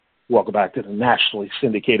Welcome back to the nationally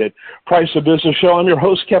syndicated Price of Business Show. I'm your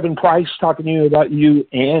host, Kevin Price, talking to you about you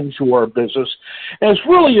and your business. And it's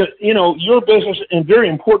really, your business and very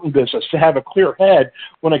important business to have a clear head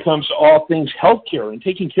when it comes to all things healthcare and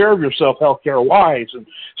taking care of yourself healthcare-wise. And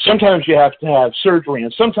sometimes you have to have surgery,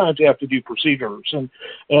 and sometimes you have to do procedures. And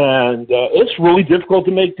it's really difficult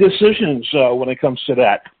to make decisions when it comes to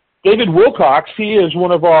that. David Wilcox, he is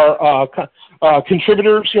one of our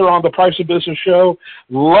contributors here on the Price of Business Show.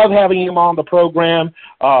 Love having him on the program.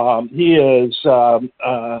 He is,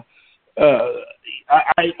 I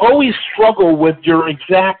always struggle with your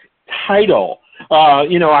exact title.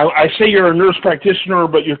 I say you're a nurse practitioner,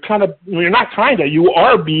 but you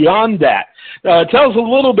are beyond that. Tell us a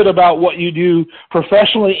little bit about what you do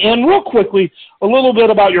professionally, and real quickly, a little bit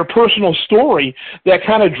about your personal story that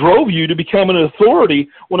kind of drove you to become an authority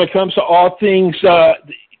when it comes to all things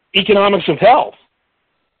economics of health.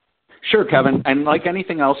 Sure, Kevin. And like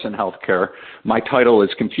anything else in healthcare, my title is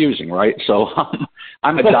confusing, right? So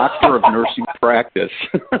I'm a doctor of nursing practice,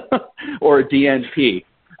 or a DNP.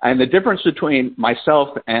 And the difference between myself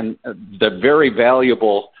and the very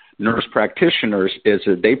valuable nurse practitioners is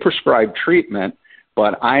that they prescribe treatment,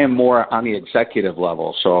 but I am more on the executive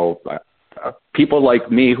level. So people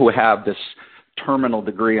like me who have this terminal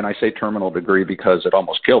degree, and I say terminal degree because it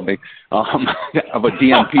almost killed me, of a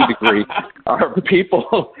DNP degree, are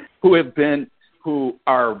people who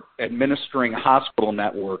are administering hospital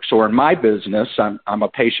networks. Or in my business, I'm a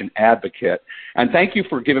patient advocate. And thank you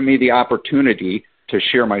for giving me the opportunity to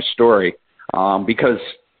share my story, because,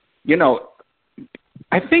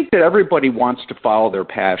 I think that everybody wants to follow their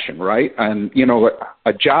passion, right? And,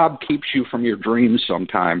 a job keeps you from your dreams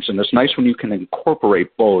sometimes, and it's nice when you can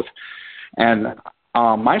incorporate both. And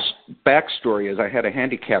my backstory is I had a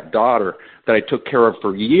handicapped daughter that I took care of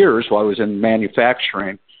for years while I was in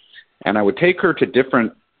manufacturing, and I would take her to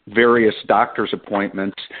different various doctor's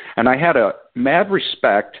appointments, and I had a mad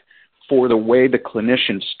respect for the way the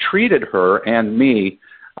clinicians treated her and me.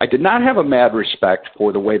 I did not have a mad respect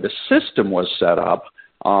for the way the system was set up,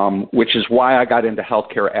 which is why I got into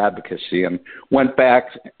healthcare advocacy and went back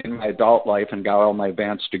in my adult life and got all my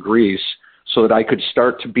advanced degrees so that I could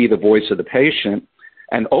start to be the voice of the patient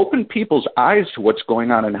and open people's eyes to what's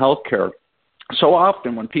going on in healthcare. So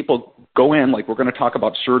often when people go in, like we're going to talk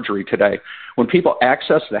about surgery today, when people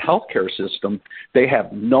access the healthcare system, they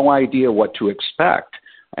have no idea what to expect.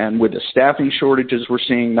 And with the staffing shortages we're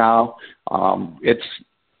seeing now,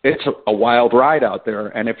 it's a wild ride out there.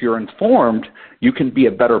 And if you're informed, you can be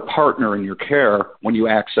a better partner in your care when you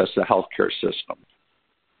access the healthcare system.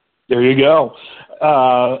 There you go.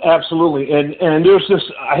 Absolutely. And there's this,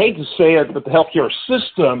 I hate to say it, but the healthcare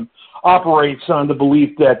system operates on the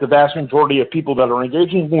belief that the vast majority of people that are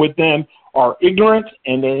engaging with them are ignorant,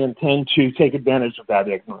 and they intend to take advantage of that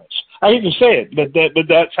ignorance. I hate to say it, but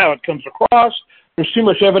that's how it comes across. There's too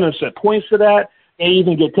much evidence that points to that. They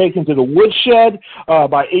even get taken to the woodshed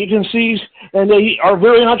by agencies, and they are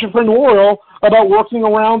very entrepreneurial about working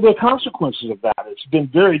around the consequences of that. It's been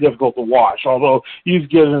very difficult to watch, although you've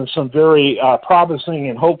given some very promising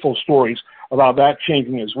and hopeful stories about that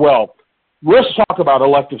changing as well. Let's talk about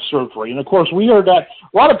elective surgery. And, of course, we heard that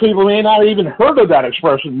a lot of people may not even heard of that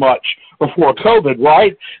expression much before COVID,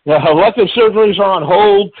 right? Elective surgeries are on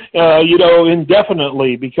hold,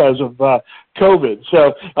 indefinitely because of COVID.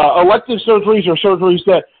 So elective surgeries are surgeries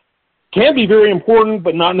that can be very important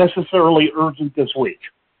but not necessarily urgent this week.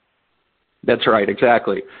 That's right,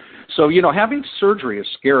 exactly. So, having surgery is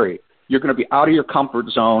scary. You're going to be out of your comfort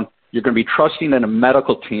zone. You're going to be trusting in a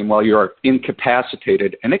medical team while you're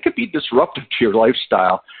incapacitated, and it could be disruptive to your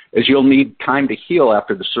lifestyle as you'll need time to heal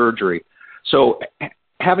after the surgery. So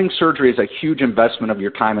having surgery is a huge investment of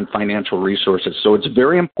your time and financial resources. So it's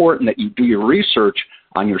very important that you do your research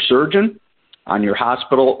on your surgeon, on your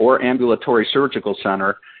hospital or ambulatory surgical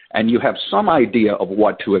center, and you have some idea of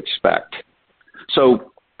what to expect.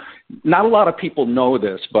 So not a lot of people know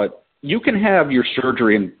this, but you can have your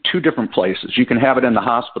surgery in two different places. You can have it in the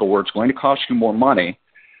hospital where it's going to cost you more money,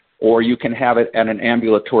 or you can have it at an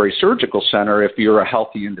ambulatory surgical center if you're a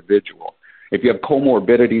healthy individual. If you have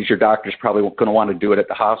comorbidities, your doctor's probably going to want to do it at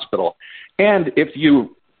the hospital. And if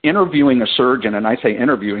you interviewing a surgeon, and I say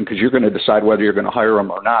interviewing because you're going to decide whether you're going to hire them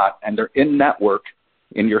or not, and they're in network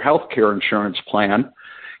in your health care insurance plan,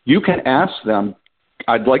 you can ask them,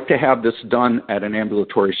 I'd like to have this done at an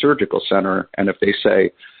ambulatory surgical center. And if they say,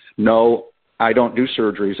 no, I don't do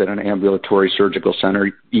surgeries at an ambulatory surgical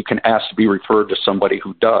center, you can ask to be referred to somebody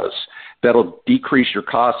who does. That'll decrease your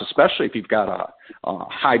costs, especially if you've got a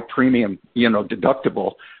high premium,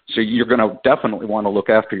 deductible. So you're going to definitely want to look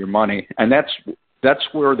after your money. And that's That's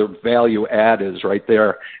where the value add is right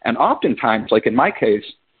there. And oftentimes, like in my case,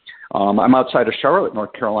 I'm outside of Charlotte,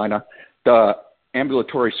 North Carolina. The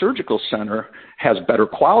ambulatory surgical center has better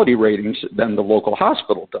quality ratings than the local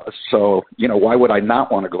hospital does. So, why would I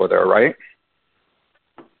not want to go there, right?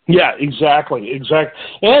 Yeah, exactly.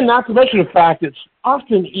 And not to mention the fact that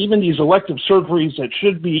often even these elective surgeries that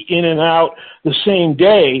should be in and out the same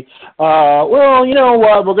day, we're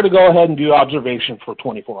going to go ahead and do observation for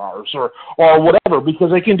 24 hours or whatever,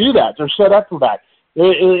 because they can do that. They're set up for that.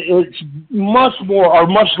 It's much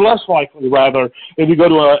less likely, rather, if you go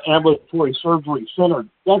to an ambulatory surgery center.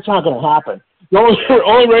 That's not going to happen. The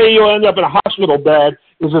only way you'll end up in a hospital bed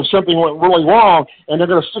is if something went really wrong, and they're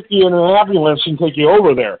going to stick you in an ambulance and take you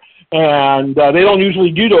over there. And they don't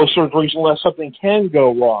usually do those surgeries unless something can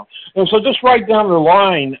go wrong. And so just right down the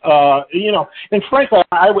line, and frankly,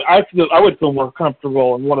 I would feel more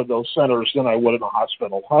comfortable in one of those centers than I would in a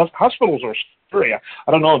hospital. Hospitals are scary.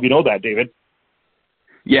 I don't know if you know that, David.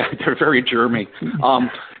 Yeah, they're very germy.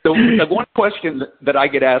 The one question that I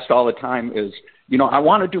get asked all the time is, I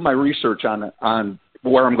want to do my research on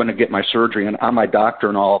where I'm going to get my surgery and on my doctor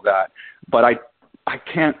and all of that, but I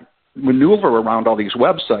can't maneuver around all these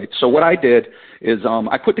websites. So what I did is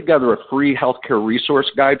I put together a free healthcare resource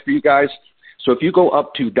guide for you guys. So if you go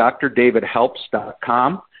up to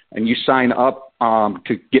drdavidhelps.com and you sign up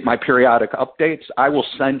to get my periodic updates, I will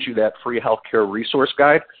send you that free healthcare resource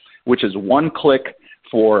guide, which is one click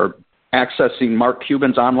for accessing Mark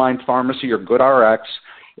Cuban's online pharmacy or GoodRx.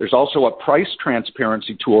 There's also a price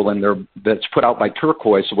transparency tool in there that's put out by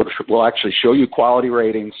Turquoise, which will actually show you quality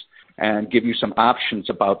ratings and give you some options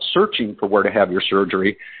about searching for where to have your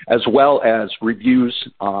surgery, as well as reviews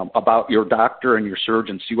about your doctor and your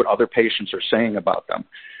surgeon, see what other patients are saying about them.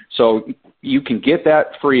 So you can get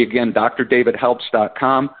that free, again,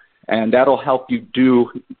 drdavidhelps.com, and that'll help you do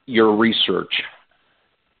your research.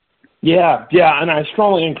 Yeah, and I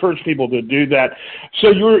strongly encourage people to do that. So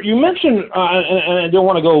you mentioned, and I don't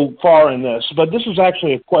want to go far in this, but this is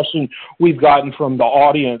actually a question we've gotten from the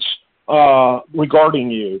audience regarding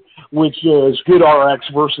you, which is GoodRx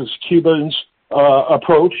versus Cuban's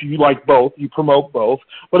approach. You like both, you promote both,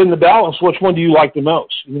 but in the balance, which one do you like the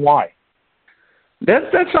most and why?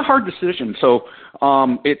 That's a hard decision. So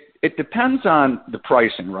it depends on the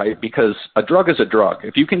pricing, right? Because a drug is a drug.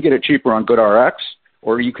 If you can get it cheaper on GoodRx,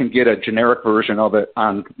 or you can get a generic version of it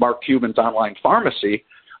on Mark Cuban's online pharmacy,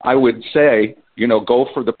 I would say, go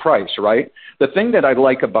for the price, right? The thing that I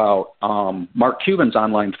like about Mark Cuban's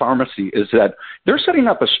online pharmacy is that they're setting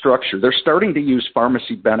up a structure. They're starting to use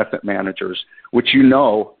pharmacy benefit managers, which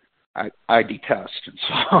I detest,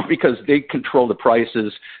 so, because they control the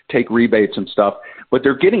prices, take rebates and stuff, but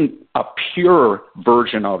they're getting a pure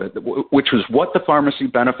version of it, which was what the pharmacy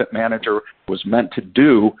benefit manager was meant to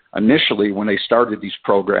do initially when they started these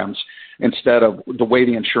programs, instead of the way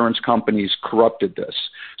the insurance companies corrupted this.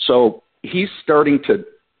 So he's starting to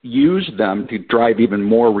use them to drive even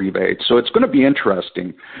more rebates. So it's going to be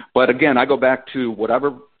interesting. But again, I go back to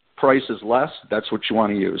whatever price is less, that's what you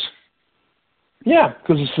want to use. Yeah,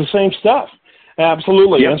 because it's the same stuff.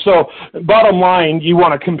 Absolutely. Yep. And so bottom line, you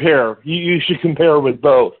want to compare. You should compare with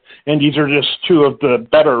both. And these are just two of the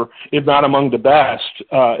better, if not among the best,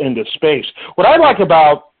 in this space. What I like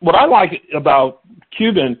about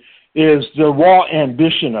Cuban is the raw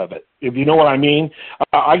ambition of it, if you know what I mean.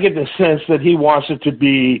 I get the sense that he wants it to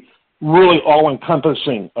be really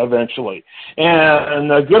all-encompassing eventually. And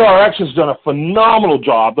GoodRx has done a phenomenal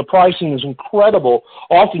job. The pricing is incredible,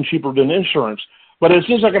 often cheaper than insurance. But it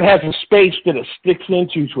seems like it has a space that it sticks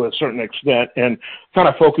into to a certain extent and kind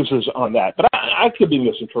of focuses on that. But I could be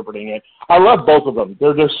misinterpreting it. I love both of them.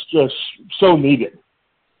 They're just so needed.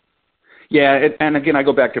 Yeah, and again, I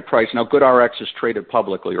go back to price. Now, GoodRx is traded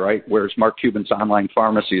publicly, right? Whereas Mark Cuban's online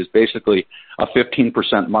pharmacy is basically a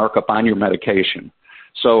 15% markup on your medication.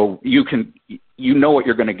 So you know what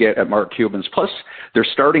you're going to get at Mark Cuban's. Plus, they're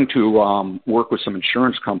starting to work with some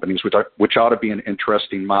insurance companies, which ought to be an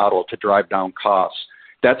interesting model to drive down costs.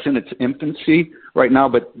 That's in its infancy right now,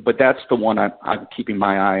 but that's the one I'm keeping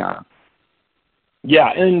my eye on.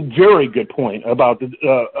 Yeah, and very good point about the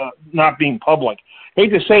not being public. I hate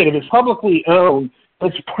to say it, if it's publicly owned,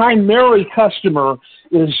 its primary customer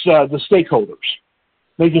is the stakeholders.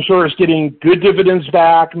 Making sure it's getting good dividends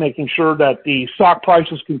back, making sure that the stock price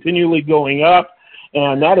is continually going up,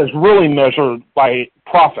 and that is really measured by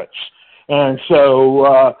profits. And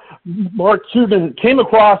so Mark Cuban came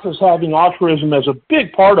across as having altruism as a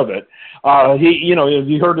big part of it.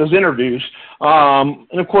 You heard his interviews,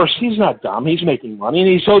 and of course he's not dumb. He's making money, and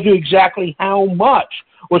he told you exactly how much,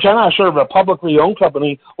 which I'm not sure if a publicly owned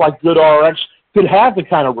company like GoodRx could have the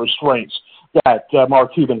kind of restraints. that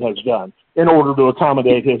Mark Cuban has done in order to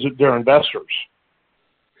accommodate their investors.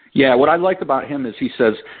 Yeah, what I like about him is he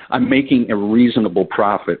says, I'm making a reasonable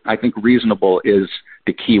profit. I think reasonable is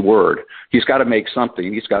the key word. He's got to make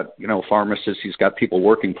something. He's got, pharmacists, he's got people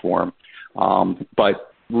working for him.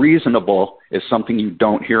 But reasonable is something you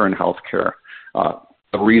don't hear in healthcare, a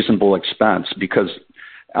reasonable expense, because,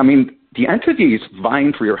 the entities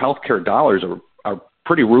vying for your healthcare dollars are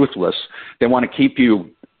pretty ruthless. They want to keep you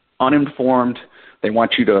uninformed. They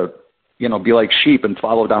want you to, be like sheep and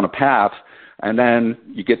follow down a path. And then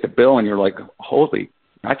you get the bill and you're like, holy,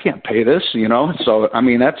 I can't pay this, So,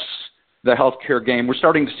 that's the healthcare game. We're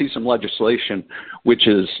starting to see some legislation, which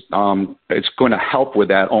is, it's going to help with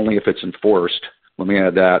that only if it's enforced. Let me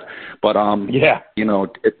add that. But,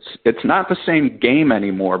 it's not the same game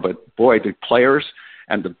anymore. But, boy, the players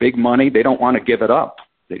and the big money, they don't want to give it up.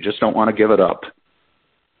 They just don't want to give it up.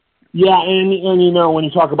 Yeah, and when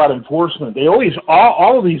you talk about enforcement, they always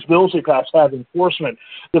all of these bills they pass have enforcement.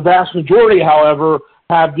 The vast majority, however,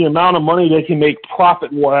 have the amount of money they can make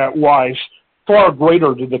profit-wise far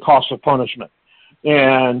greater than the cost of punishment.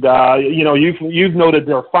 And you've noted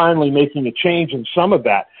they're finally making a change in some of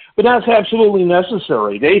that, but that's absolutely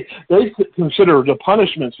necessary. They consider the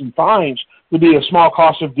punishments and fines to be a small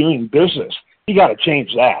cost of doing business. You got to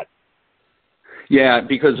change that. Yeah,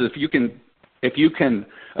 because if you can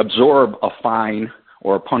absorb a fine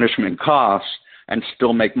or a punishment cost and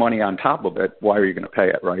still make money on top of it, why are you going to pay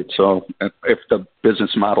it, right? So if the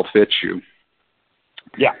business model fits you.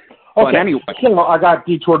 Yeah. Okay. But anyway. I got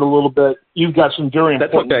detoured a little bit. You've got some very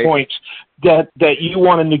important points that you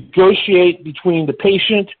want to negotiate between the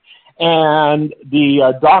patient and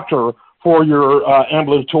the doctor for your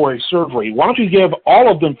ambulatory surgery. Why don't you give all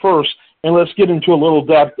of them first, and let's get into a little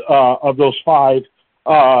depth of those 5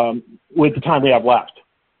 with the time we have left.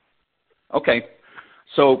 Okay.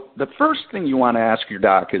 So the first thing you want to ask your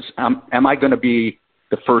doc is, am I going to be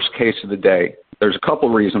the first case of the day? There's a couple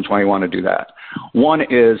reasons why you want to do that. One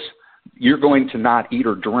is you're going to not eat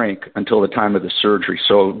or drink until the time of the surgery.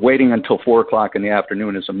 So waiting until 4 o'clock in the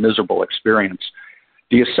afternoon is a miserable experience.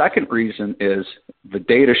 The second reason is the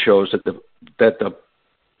data shows that the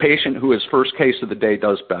patient who is first case of the day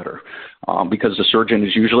does better because the surgeon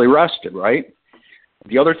is usually rested, right?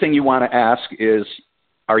 The other thing you want to ask is,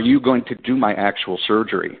 are you going to do my actual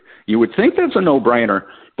surgery? You would think that's a no-brainer,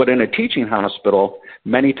 but in a teaching hospital,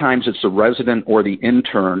 many times it's the resident or the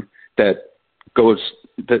intern that does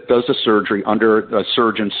the surgery under a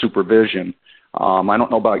surgeon's supervision. I don't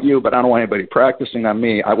know about you, but I don't want anybody practicing on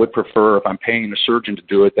me. I would prefer, if I'm paying a surgeon to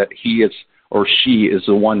do it, that he is or she is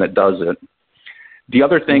the one that does it. The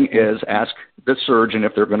other thing is ask the surgeon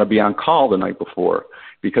if they're going to be on call the night before,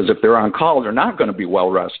 because if they're on call, they're not going to be well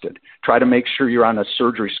rested. Try to make sure you're on a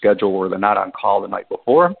surgery schedule where they're not on call the night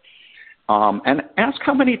before. And ask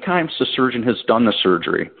how many times the surgeon has done the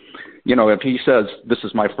surgery. If he says, this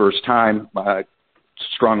is my first time, I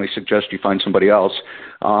strongly suggest you find somebody else.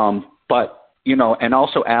 And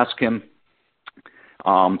also ask him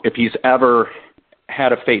if he's ever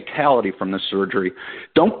had a fatality from the surgery.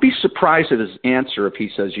 Don't be surprised at his answer if he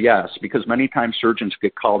says yes, because many times surgeons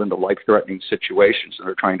get called into life-threatening situations and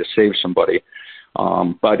they're trying to save somebody.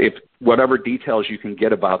 But if whatever details you can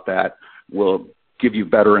get about that will give you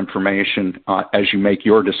better information as you make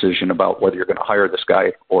your decision about whether you're going to hire this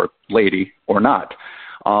guy or lady or not.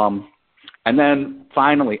 And then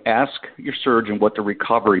finally, ask your surgeon what the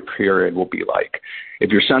recovery period will be like.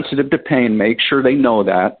 If you're sensitive to pain, make sure they know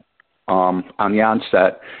that on the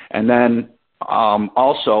onset. And then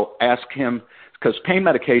also ask him, because pain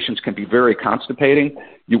medications can be very constipating,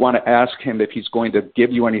 you want to ask him if he's going to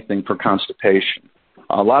give you anything for constipation.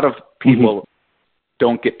 A lot of people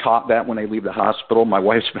don't get taught that when they leave the hospital. My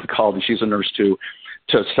wife's been called, and she's a nurse too,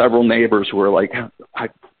 to several neighbors who are like,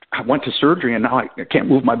 I went to surgery and now I can't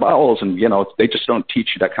move my bowels. And, they just don't teach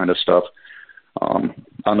you that kind of stuff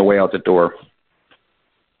on the way out the door.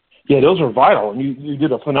 Yeah, those are vital, and you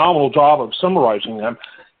did a phenomenal job of summarizing them.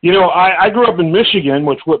 I grew up in Michigan,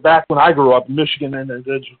 which back when I grew up in Michigan in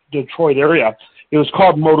the Detroit area, it was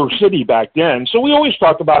called Motor City back then. So we always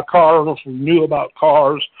talked about cars, we knew about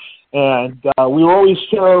cars, and we were always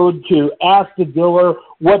told to ask the dealer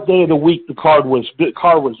what day of the week the car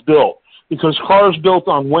was built, because cars built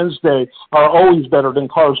on Wednesday are always better than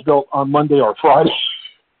cars built on Monday or Friday.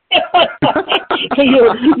 So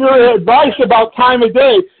your advice about time of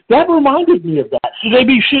day, that reminded me of that. Should they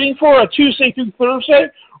be shooting for a Tuesday through Thursday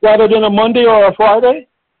rather than a Monday or a Friday?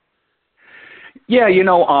 Yeah,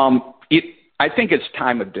 I think it's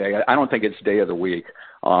time of day. I don't think it's day of the week.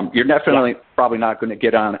 You're definitely probably not going to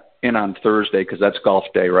get on in on Thursday because that's golf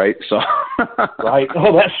day, right? So. Right.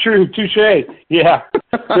 Oh, that's true. Touche. Yeah.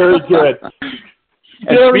 Very good.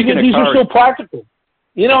 These are so practical.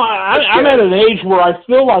 I'm at an age where I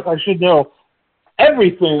feel like I should know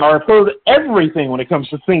everything, or I've heard everything when it comes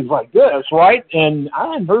to things like this, right? And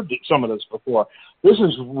I hadn't heard some of this before. This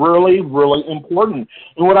is really, really important.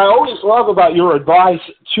 And what I always love about your advice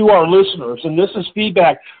to our listeners, and this is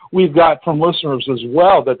feedback we've got from listeners as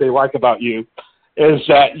well that they like about you, is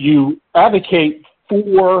that you advocate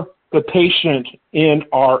for the patient in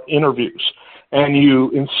our interviews, and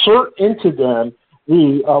you insert into them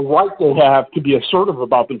the right they have to be assertive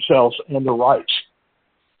about themselves and their rights.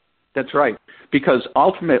 That's right, because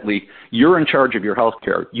ultimately you're in charge of your health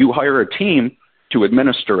care. You hire a team to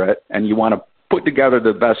administer it, and you want to put together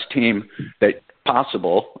the best team that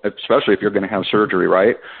possible, especially if you're going to have surgery,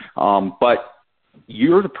 right? But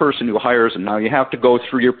you're the person who hires them. Now you have to go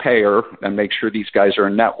through your payer and make sure these guys are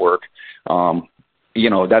in network.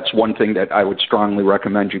 That's one thing that I would strongly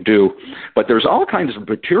recommend you do. But there's all kinds of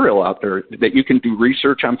material out there that you can do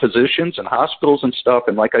research on physicians and hospitals and stuff.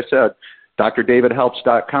 And like I said,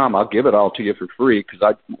 drdavidhelps.com, I'll give it all to you for free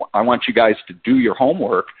because I want you guys to do your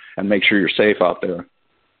homework and make sure you're safe out there.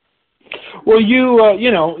 Well,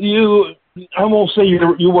 I won't say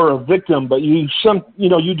you were a victim, but you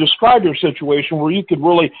described your situation where you could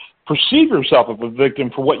really perceive yourself as a victim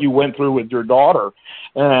for what you went through with your daughter,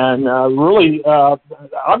 and really,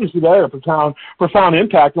 obviously, that had a profound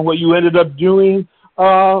impact on what you ended up doing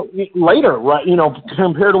later, right?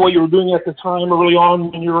 Compared to what you were doing at the time early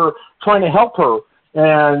on when you were trying to help her,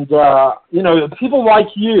 and people like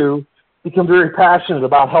you become very passionate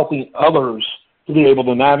about helping others to be able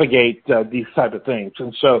to navigate these type of things.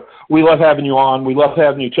 And so we love having you on. We love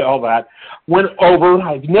having you tell that. Went over.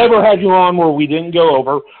 I've never had you on where we didn't go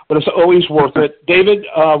over, but it's always worth it. David,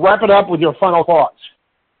 wrap it up with your final thoughts.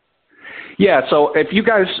 Yeah, so if you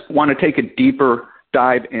guys want to take a deeper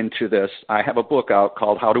dive into this, I have a book out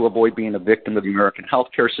called How to Avoid Being a Victim of the American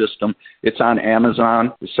Healthcare System. It's on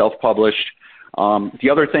Amazon. It's self-published. The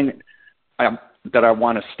other thing that I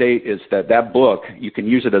want to state is that book, you can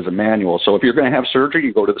use it as a manual. So if you're going to have surgery,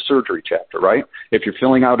 you go to the surgery chapter, right? If you're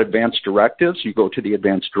filling out advanced directives, you go to the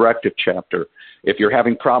advanced directive chapter. If you're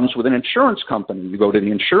having problems with an insurance company, you go to the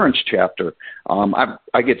insurance chapter.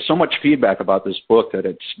 I get so much feedback about this book that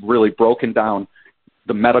it's really broken down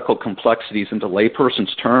the medical complexities into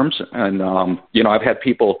layperson's terms. And, I've had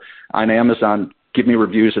people on Amazon give me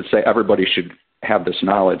reviews that say everybody should have this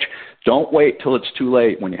knowledge. Don't wait till it's too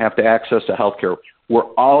late when you have to access to healthcare.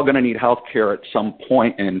 We're all going to need healthcare at some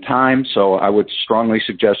point in time, so I would strongly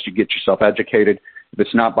suggest you get yourself educated. If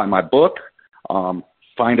it's not by my book,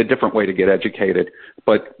 find a different way to get educated.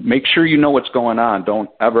 But make sure you know what's going on. Don't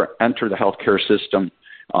ever enter the healthcare system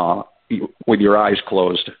with your eyes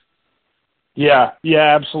closed. Yeah,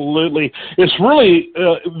 absolutely. It's really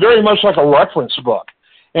very much like a reference book.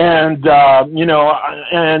 And,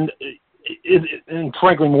 and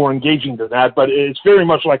frankly more engaging than that, but it's very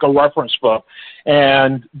much like a reference book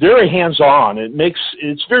and very hands-on.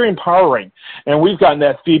 It's very empowering, and we've gotten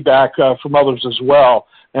that feedback from others as well.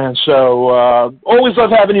 And so always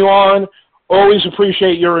love having you on. Always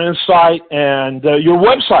appreciate your insight and your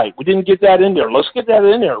website. We didn't get that in there. Let's get that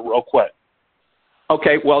in there real quick.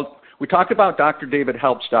 Okay, well, we talked about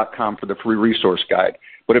drdavidhelps.com for the free resource guide,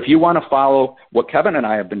 but if you want to follow what Kevin and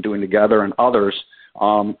I have been doing together and others,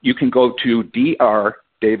 you can go to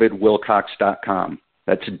drdavidwilcox.com.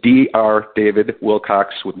 That's drdavidwilcox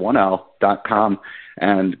with one L.com,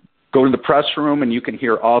 and go to the press room, and you can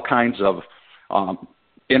hear all kinds of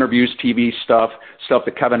interviews, TV stuff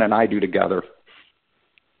that Kevin and I do together.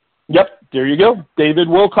 Yep, there you go. David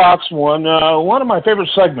Wilcox, one of my favorite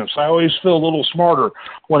segments. I always feel a little smarter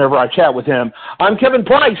whenever I chat with him. I'm Kevin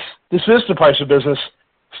Price. This is The Price of Business.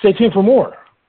 Stay tuned for more.